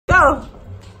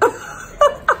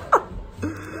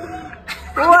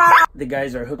The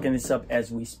guys are hooking this up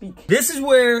as we speak. This is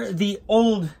where the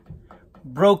old,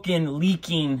 broken,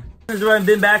 leaking. This is where I've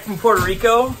been back from Puerto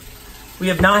Rico. We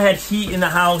have not had heat in the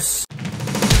house.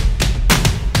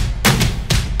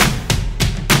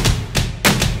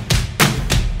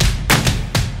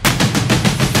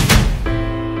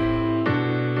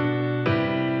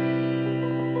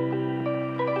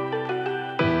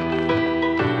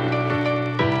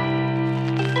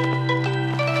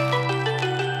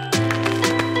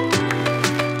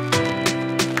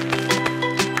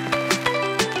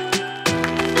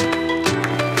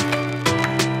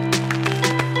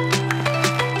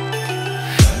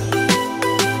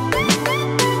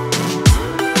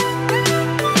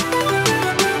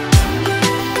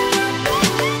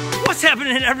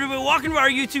 Everybody, welcome to our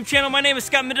YouTube channel. My name is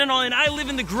Scott Mendenhall and I live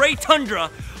in the great tundra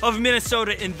of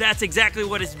Minnesota, and that's exactly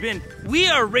what it's been. We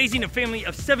are raising a family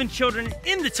of 7 children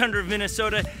in the tundra of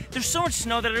Minnesota. There's so much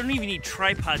snow that I don't even need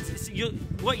tripods.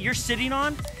 What you're sitting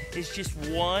on is just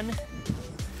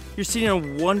you're sitting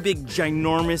on one big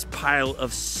ginormous pile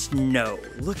of snow.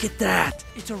 Look at that.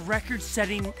 It's a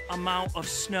record-setting amount of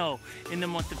snow in the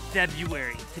month of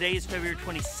February. Today is February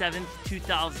 27th,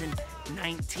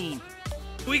 2019.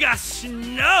 We got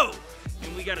snow,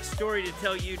 and we got a story to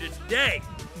tell you today.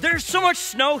 There's so much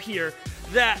snow here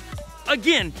that,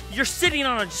 again, you're sitting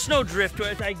on a snowdrift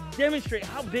as I demonstrate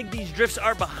how big these drifts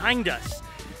are behind us.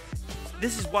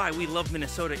 This is why we love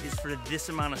Minnesota, is for this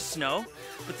amount of snow.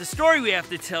 But the story we have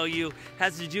to tell you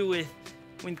has to do with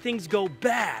when things go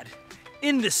bad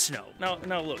in the snow.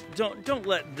 Now look, don't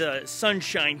let the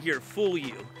sunshine here fool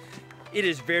you. It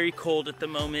is very cold at the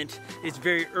moment. It's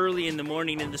very early in the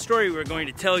morning, and the story we're going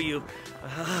to tell you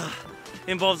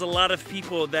involves a lot of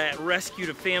people that rescued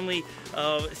a family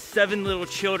of 7 little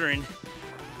children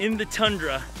in the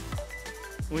tundra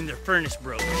when their furnace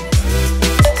broke.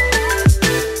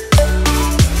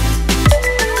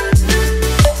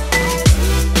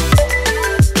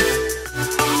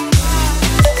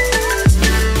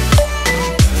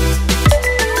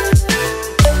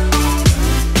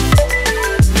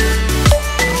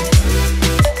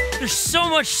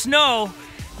 Snow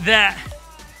that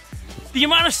the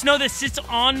amount of snow that sits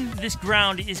on this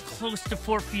ground is close to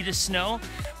 4 feet of snow,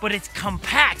 but it's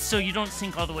compact so you don't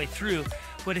sink all the way through.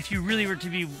 But if you really were to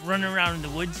be running around in the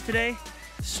woods today,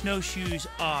 snowshoes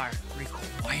are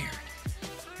required.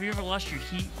 Have you ever lost your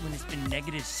heat when it's been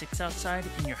 -6 outside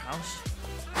in your house?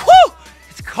 Woo!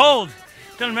 It's cold.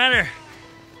 Doesn't matter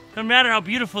how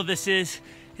beautiful this is,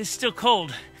 it's still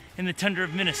cold in the tundra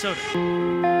of Minnesota.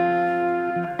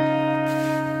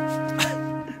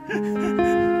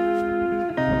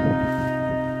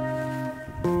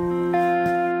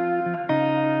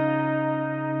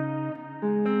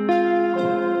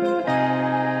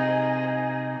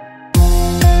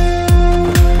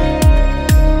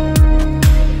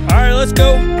 Let's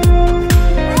go.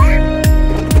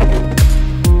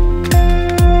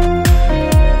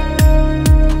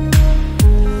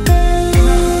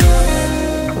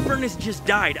 Our furnace just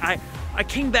died. I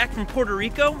came back from Puerto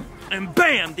Rico and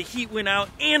bam, the heat went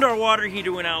out and our water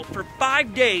heater went out for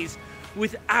 5 days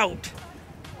without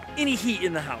any heat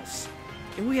in the house.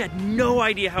 And we had no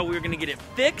idea how we were gonna get it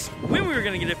fixed, when we were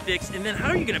gonna get it fixed, and then how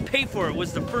are you gonna pay for it?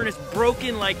 Was the furnace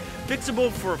broken, like fixable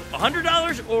for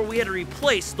 $100, or we had to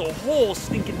replace the whole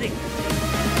stinking thing?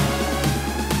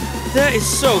 That is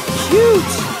so cute!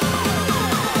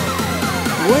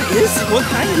 What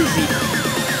kind is he?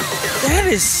 That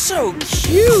is so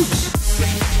cute!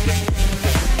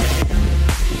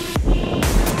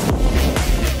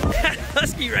 That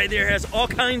husky right there has all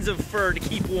kinds of fur to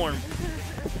keep warm,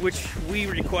 which we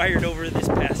required over this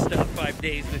past 5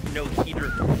 days with no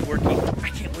heater working. I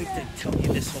can't wait to tell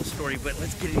you this whole story, but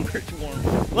let's get in where it's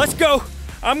warm. Let's go.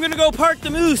 I'm gonna go park the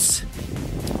moose.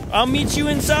 I'll meet you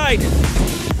inside.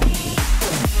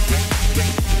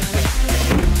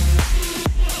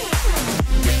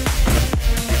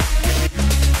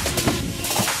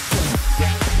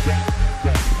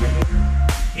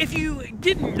 If you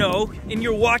didn't know, and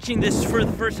you're watching this for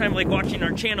the first time, like watching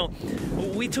our channel,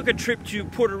 we took a trip to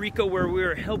Puerto Rico where we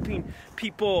were helping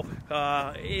people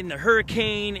in the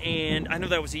hurricane, and I know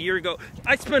that was a year ago.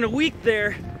 I spent a week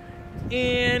there,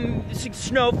 and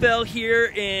snow fell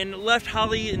here and left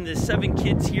Holly and the 7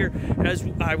 kids here as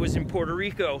I was in Puerto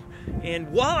Rico.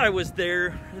 And while I was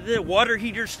there, the water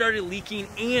heater started leaking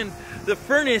and the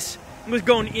furnace was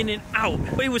going in and out.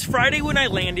 It was Friday when I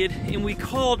landed, and we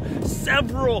called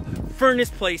several furnace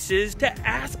places to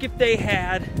ask if they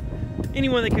had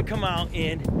anyone that could come out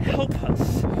and help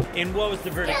us. And what was the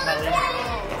verdict, Holly?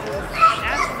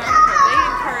 Astronomical. They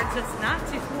incurred just not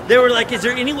too cool. They were like, is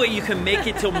there any way you can make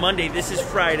it till Monday? This is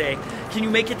Friday. Can you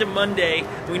make it to Monday?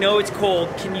 We know it's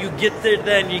cold. Can you get there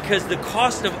then? Because the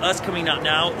cost of us coming out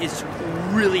now is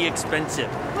really expensive.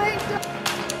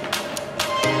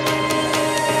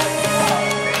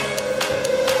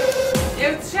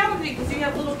 It's challenging because you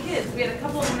have little kids. We had a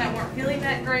couple of them that weren't feeling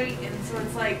that great, and so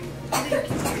it's like, how do you keep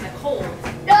them in the cold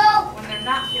when they're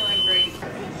not feeling great?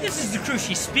 This is the crew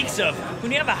she speaks of.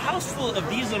 When you have a house full of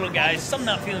these little guys, some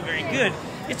not feeling very good,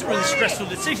 it's a really stressful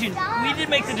decision. We did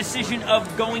make the decision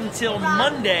of going till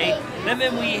Monday, and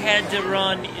then we had to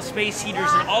run space heaters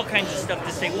and all kinds of stuff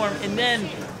to stay warm, and then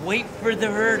wait for the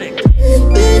verdict.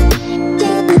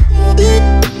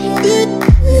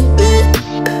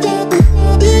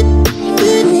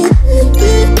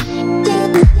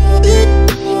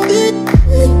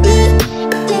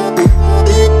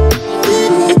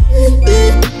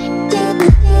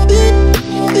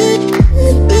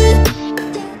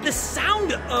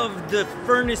 The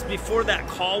furnace before that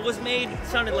call was made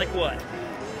sounded like what?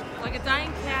 Like a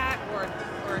dying cat or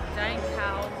a dying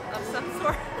cow of some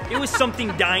sort. It was something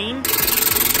dying.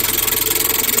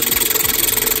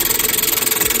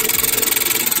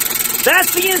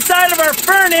 That's the inside of our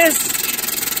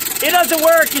furnace. It doesn't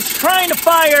work. It's trying to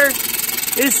fire.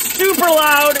 It's super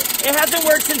loud. It hasn't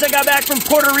worked since I got back from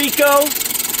Puerto Rico.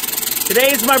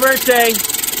 Today is my birthday.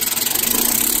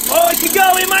 Oh, it could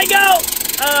go. It might go.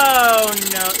 Oh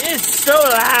no, it's so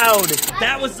loud.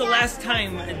 That was the last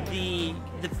time the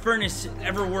furnace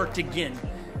ever worked again.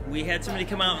 We had somebody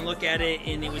come out and look at it,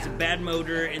 and it was a bad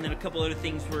motor, and then a couple other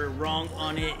things were wrong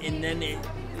on it, and then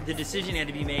the decision had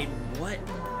to be made what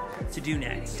to do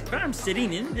next. But I'm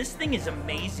sitting in, this thing is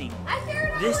amazing.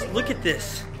 Look at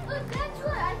this. Look, that's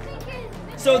what I think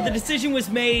it. So the decision was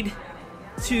made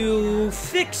to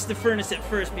fix the furnace at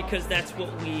first because that's what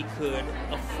we could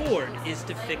afford, is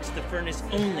to fix the furnace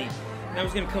only. And I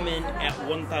was going to come in at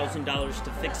 $1,000 to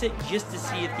fix it just to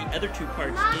see if the other two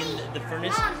parts in the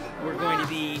furnace were going to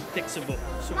be fixable.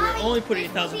 So we were only putting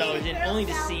 $1,000 in only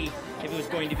to see if it was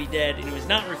going to be dead, and it was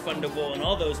not refundable and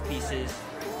all those pieces.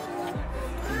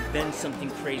 And then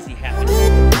something crazy happened.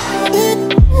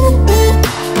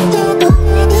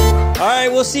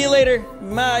 Alright, we'll see you later.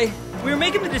 Bye. We were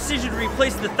making the decision to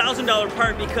replace the $1,000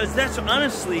 part because that's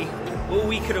honestly what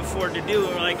we could afford to do.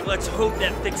 We're like, let's hope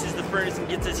that fixes the furnace and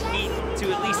gets us heat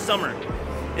to at least summer.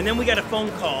 And then we got a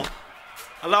phone call.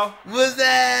 Hello? What's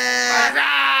that?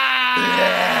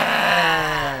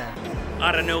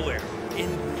 Out of nowhere.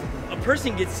 And a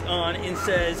person gets on and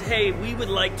says, hey, we would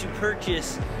like to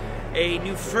purchase a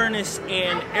new furnace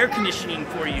and air conditioning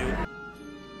for you.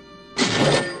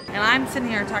 And I'm sitting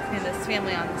here talking to this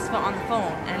family on the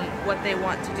phone and what they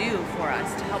want to do for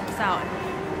us to help us out.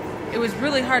 It was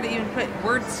really hard to even put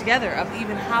words together of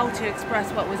even how to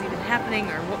express what was even happening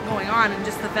or what going on, and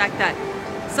just the fact that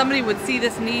somebody would see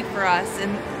this need for us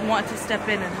and want to step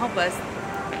in and help us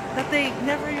that they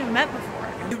never even met before.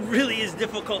 It really is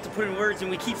difficult to put in words, and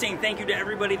we keep saying thank you to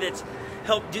everybody that's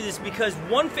helped do this, because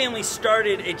one family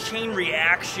started a chain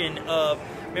reaction of,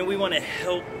 man, we want to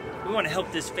help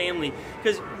this family,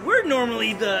 because we're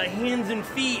normally the hands and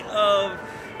feet of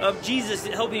Jesus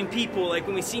helping people. Like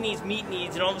when we see needs, meet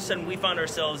needs, and all of a sudden we found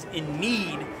ourselves in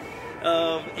need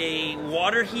of a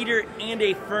water heater and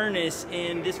a furnace,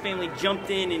 and this family jumped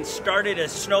in and started a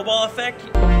snowball effect.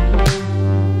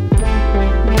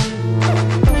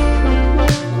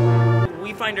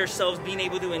 We find ourselves being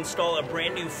able to install a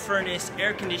brand new furnace,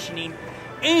 air conditioning,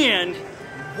 and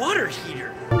water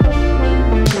heater.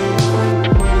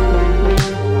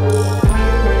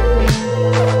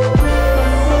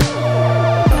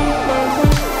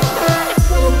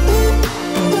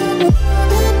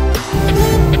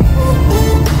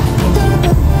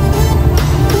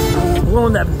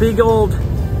 Blowing that big old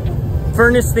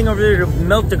furnace thing over there to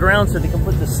melt the ground so they can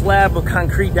put the slab of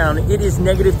concrete down. It is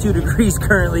 -2 degrees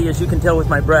currently, as you can tell with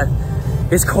my breath.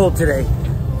 It's cold today,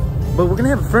 but we're gonna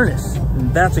have a furnace,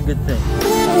 and that's a good thing.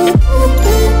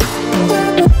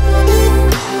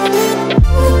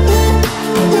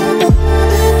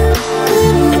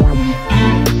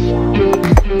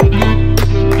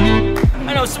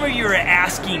 I know some of you are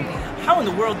asking, how in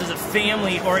the world does a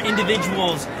family or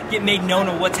individuals get made known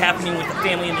of what's happening with the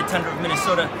family in the tundra of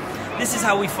Minnesota? This is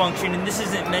how we function, and this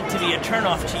isn't meant to be a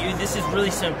turnoff to you. This is really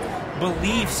some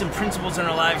beliefs and principles in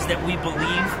our lives that we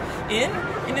believe in,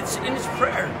 and it's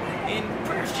prayer. And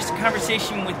prayer is just a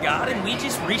conversation with God, and we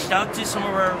just reached out to some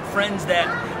of our friends that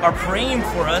are praying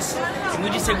for us, and we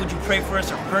just said, would you pray for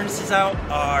us? Our furnace is out,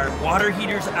 our water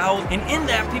heater's out, and in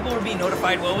that, people were being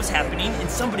notified what was happening, and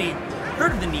somebody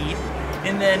heard of the need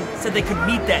and then said they could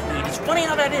meet that need. It's funny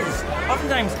how that is.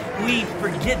 Oftentimes we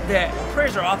forget that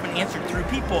prayers are often answered through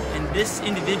people, and this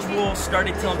individual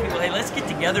started telling people, hey, let's get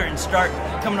together and start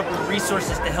coming up with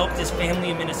resources to help this family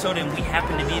in Minnesota, and we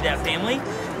happen to be that family.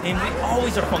 And we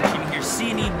always are functioning here, see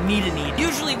a need, meet a need.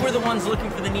 Usually we're the ones looking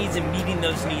for the needs and meeting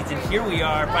those needs, and here we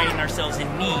are finding ourselves in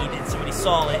need, and somebody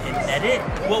saw it and met it.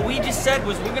 What we just said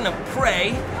was we're gonna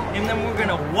pray, and then we're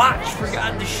gonna watch for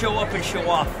God to show up and show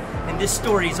off. And this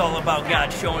story is all about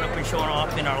God showing up and showing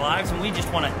off in our lives, and we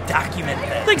just want to document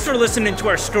that. Thanks for listening to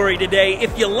our story today.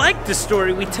 If you like the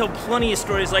story, we tell plenty of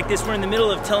stories like this. We're in the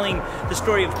middle of telling the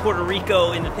story of Puerto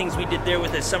Rico and the things we did there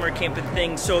with the summer camp and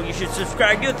things, so you should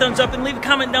subscribe, give a thumbs up, and leave a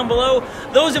comment down below.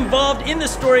 Those involved in the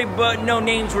story, but no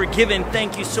names were given,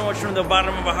 thank you so much from the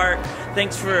bottom of our heart.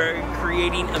 Thanks for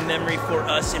creating a memory for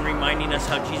us and reminding us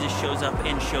how Jesus shows up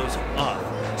and shows off.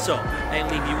 So, I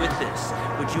leave you with this.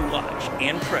 Would you watch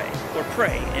and pray, or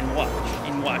pray and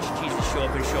watch Jesus show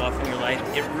up and show off in your life?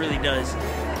 It really does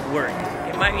work.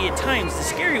 It might be at times the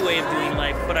scary way of doing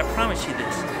life, but I promise you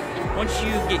this. Once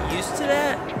you get used to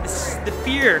that, the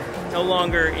fear no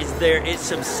longer is there. It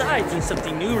subsides and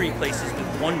something new replaces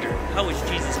with wonder. How is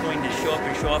Jesus going to show up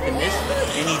and show off in this?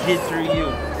 And he did through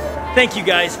you. Thank you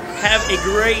guys. Have a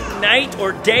great night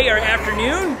or day or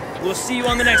afternoon. We'll see you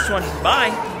on the next one.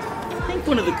 Bye. I think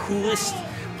one of the coolest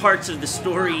parts of the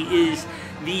story is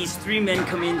these three men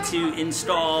come in to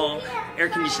install air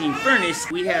conditioning furnace.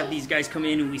 We have these guys come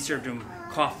in and we served them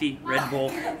coffee, Red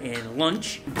Bull, and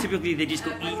lunch. Typically they just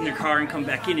go eat in their car and come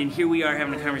back in, and here we are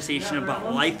having a conversation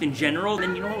about life in general.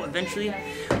 And you know, eventually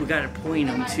we got to point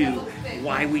them to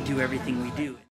why we do everything we do.